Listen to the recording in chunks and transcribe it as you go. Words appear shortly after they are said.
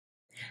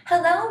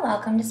Hello and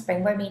welcome to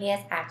Springboard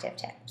Media's Active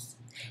Tips.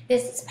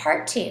 This is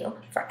part 2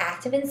 for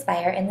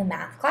ActivInspire in the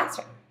math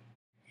classroom.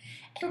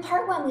 In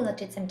part 1, we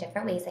looked at some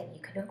different ways that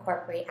you can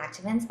incorporate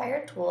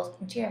ActivInspire tools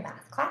into your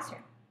math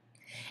classroom.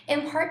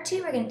 In part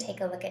 2, we're going to take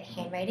a look at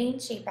handwriting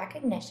and shape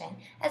recognition,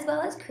 as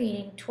well as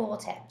creating tool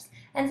tips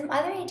and some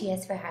other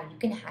ideas for how you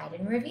can hide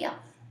and reveal.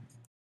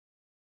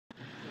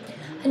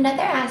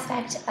 Another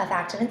aspect of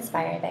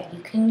ActivInspire that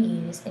you can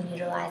use and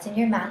utilize in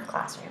your math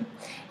classroom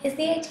is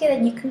the idea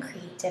that you can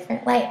create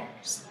different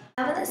layers.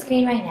 What I have on the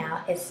screen right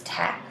now is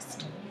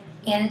text,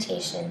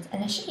 annotations,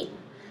 and a shape.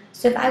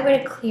 So if I were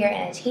to clear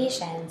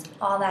annotations,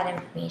 all that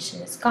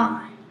information is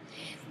gone.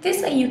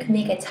 This way you can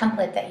make a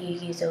template that you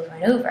use over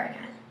and over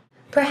again.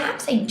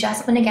 Perhaps I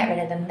just want to get rid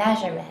of the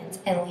measurements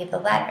and leave the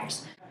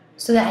letters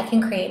so that I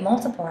can create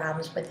multiple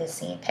albums with the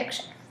same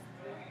picture.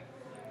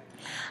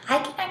 I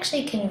can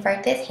actually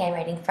convert this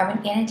handwriting from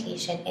an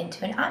annotation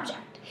into an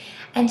object.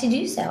 And to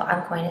do so,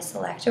 I'm going to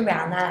select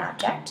around that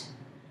object,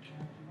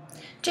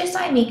 just so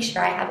I make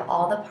sure I have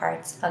all the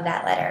parts of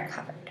that letter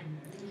covered.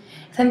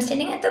 If I'm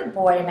sitting at the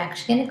board, I'm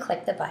actually going to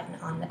click the button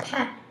on the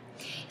pen.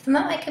 If I'm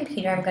at my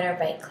computer, I'm going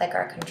to right click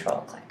or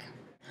control click.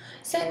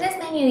 So in this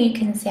menu, you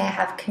can see I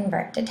have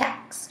convert to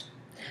text.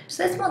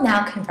 So this will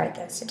now convert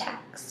this to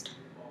text.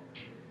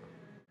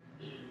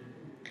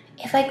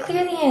 If I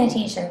clear the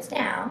annotations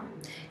now,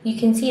 you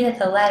can see that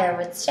the letter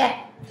would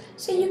stay.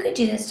 So you could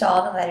do this to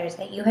all the letters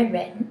that you had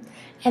written,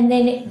 and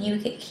then you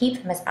could keep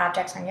them as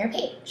objects on your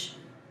page.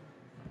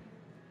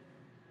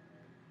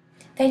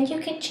 Then you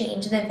can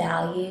change the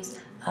values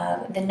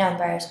of the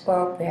numbers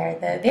or where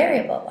the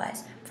variable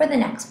was for the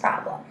next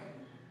problem.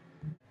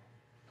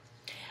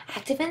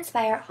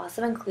 ActivInspire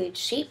also includes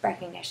shape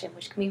recognition,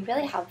 which can be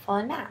really helpful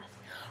in math.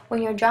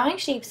 When you're drawing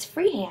shapes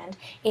freehand,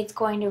 it's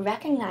going to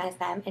recognize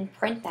them and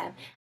print them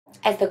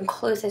as the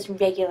closest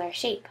regular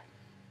shape.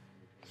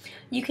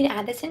 You can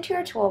add this into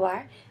your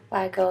toolbar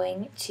by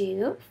going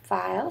to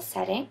File,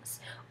 Settings,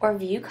 or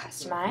View,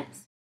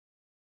 Customize,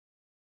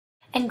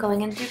 and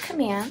going in through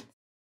Commands,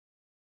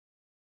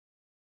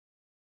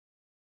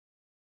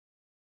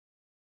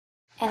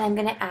 and I'm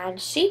going to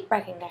add Shape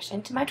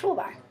Recognition to my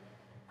toolbar.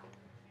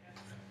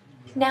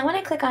 Now when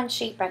I click on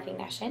Shape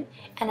Recognition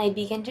and I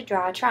begin to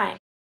draw a triangle,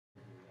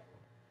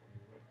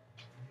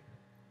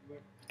 you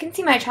can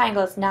see my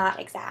triangle is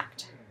not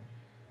exact.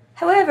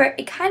 However,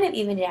 it kind of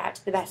evened it out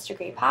to the best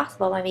degree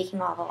possible by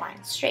making all the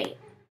lines straight.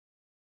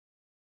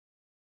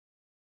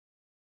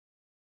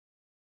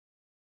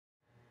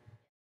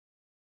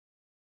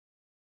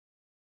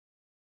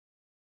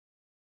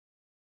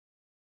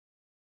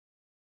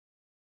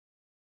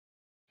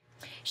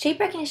 Shape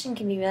recognition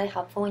can be really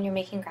helpful when you're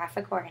making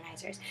graphic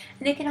organizers,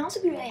 and it can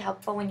also be really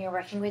helpful when you're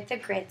working with the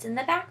grids in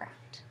the background.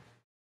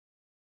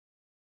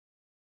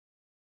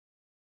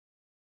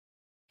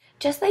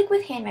 Just like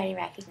with handwriting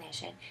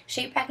recognition,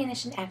 shape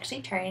recognition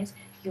actually turns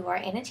your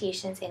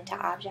annotations into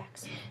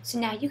objects. So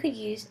now you could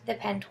use the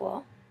pen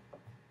tool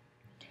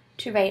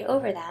to write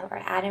over them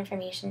or add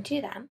information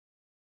to them.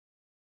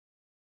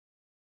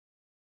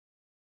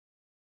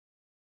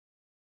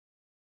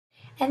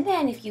 And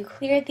then if you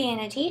cleared the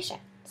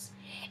annotations,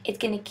 it's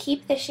going to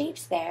keep the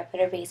shapes there but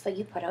erase what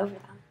you put over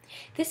them.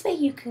 This way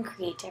you can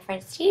create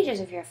different stages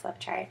of your flip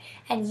chart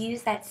and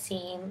use that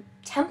same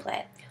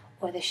template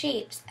or the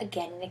shapes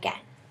again and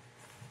again.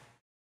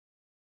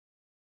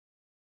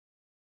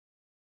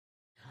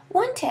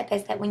 One tip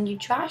is that when you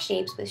draw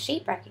shapes with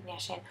shape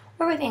recognition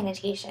or with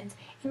annotations,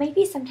 it might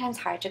be sometimes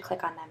hard to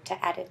click on them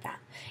to edit them.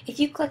 If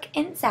you click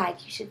inside,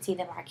 you should see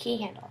the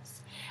marquee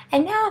handles.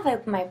 And now if I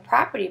open my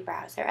property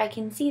browser, I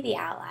can see the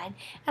outline,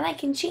 and I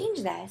can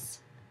change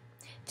this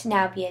to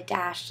now be a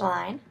dashed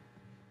line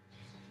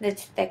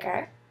that's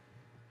thicker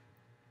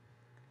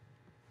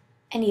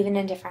and even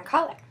a different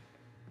color.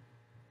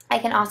 I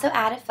can also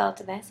add a fill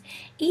to this,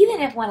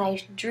 even if when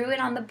I drew it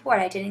on the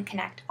board, I didn't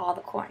connect all the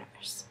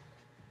corners.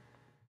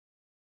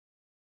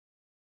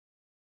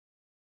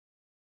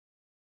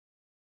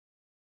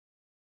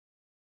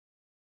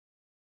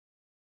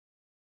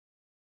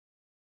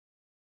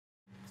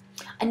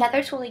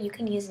 Another tool that you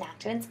can use in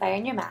ActivInspire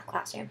in your math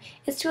classroom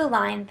is to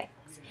align things.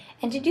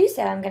 And to do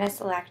so, I'm going to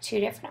select two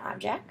different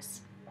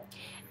objects,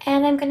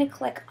 and I'm going to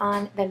click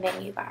on the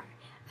menu bar.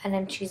 And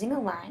I'm choosing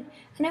Align,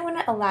 and I want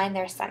to align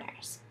their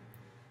centers.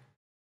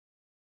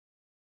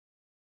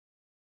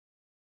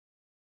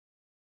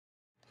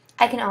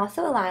 I can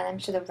also align them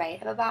to the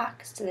right of a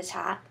box, to the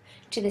top,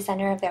 to the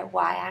center of their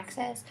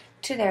y-axis,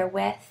 to their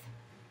width,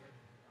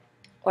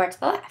 or to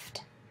the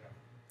left.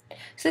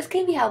 So this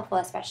can be helpful,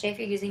 especially if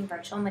you're using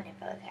virtual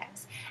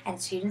manipulatives and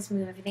students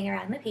move everything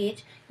around the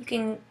page. You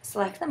can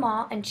select them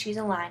all and choose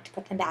a line to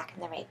put them back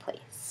in the right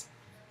place.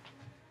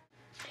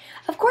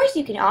 Of course,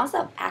 you can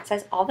also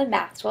access all the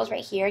math tools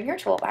right here in your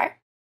toolbar.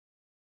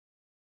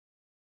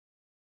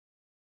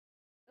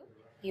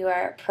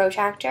 Your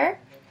protractor,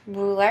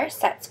 ruler,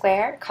 set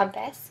square,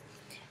 compass,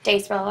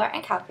 dice roller,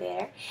 and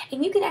calculator,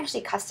 and you can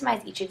actually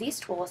customize each of these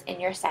tools in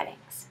your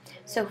settings.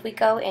 So if we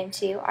go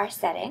into our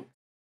settings,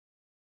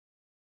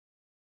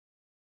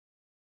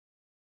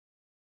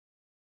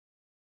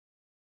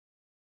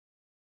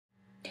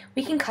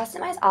 We can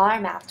customize all our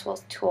math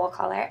tools' tool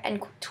color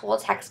and tool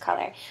text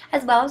color,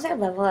 as well as their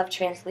level of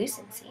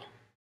translucency.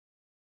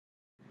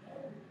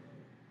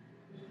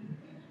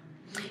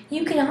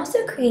 You can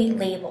also create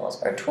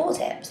labels or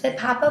tooltips that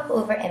pop up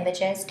over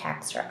images,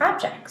 text, or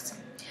objects.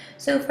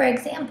 So for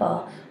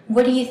example,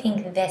 what do you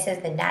think this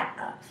is the net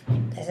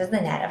of? This is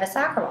the net of a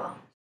soccer ball.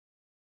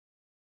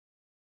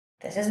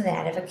 This is the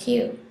net of a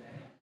cube.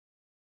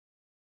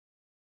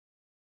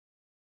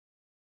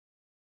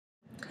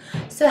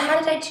 So how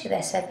did I do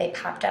this so that they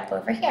popped up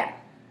over here?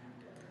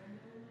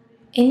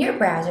 In your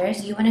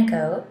browsers, you want to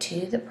go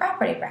to the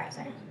property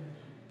browser.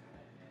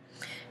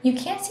 You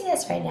can't see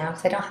this right now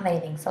because I don't have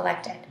anything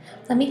selected.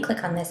 Let me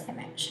click on this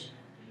image.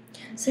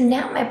 So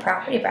now my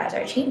property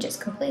browser changes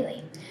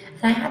completely,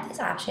 and I have this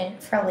option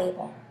for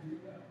label.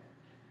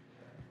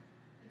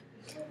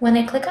 When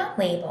I click on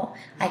label,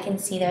 I can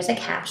see there's a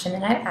caption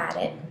that I've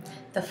added,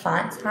 the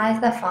font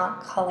size, the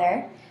font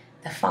color,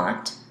 the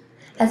font,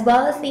 as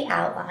well as the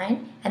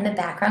outline and the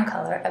background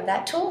color of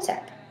that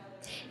tooltip.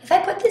 If I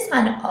put this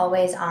on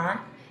always on,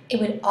 it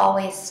would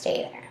always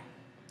stay there.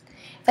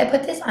 If I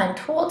put this on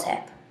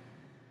tooltip,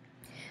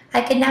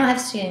 I could now have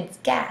students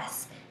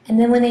guess, and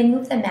then when they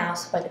move the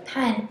mouse or the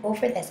pen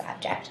over this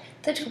object,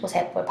 the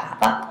tooltip would pop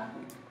up.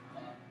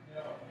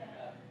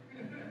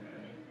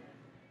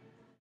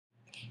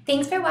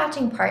 Thanks for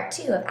watching part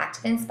 2 of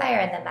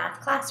ActivInspire in the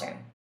math classroom.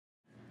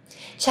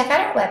 Check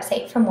out our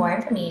website for more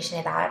information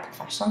about our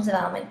professional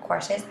development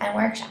courses and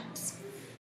workshops.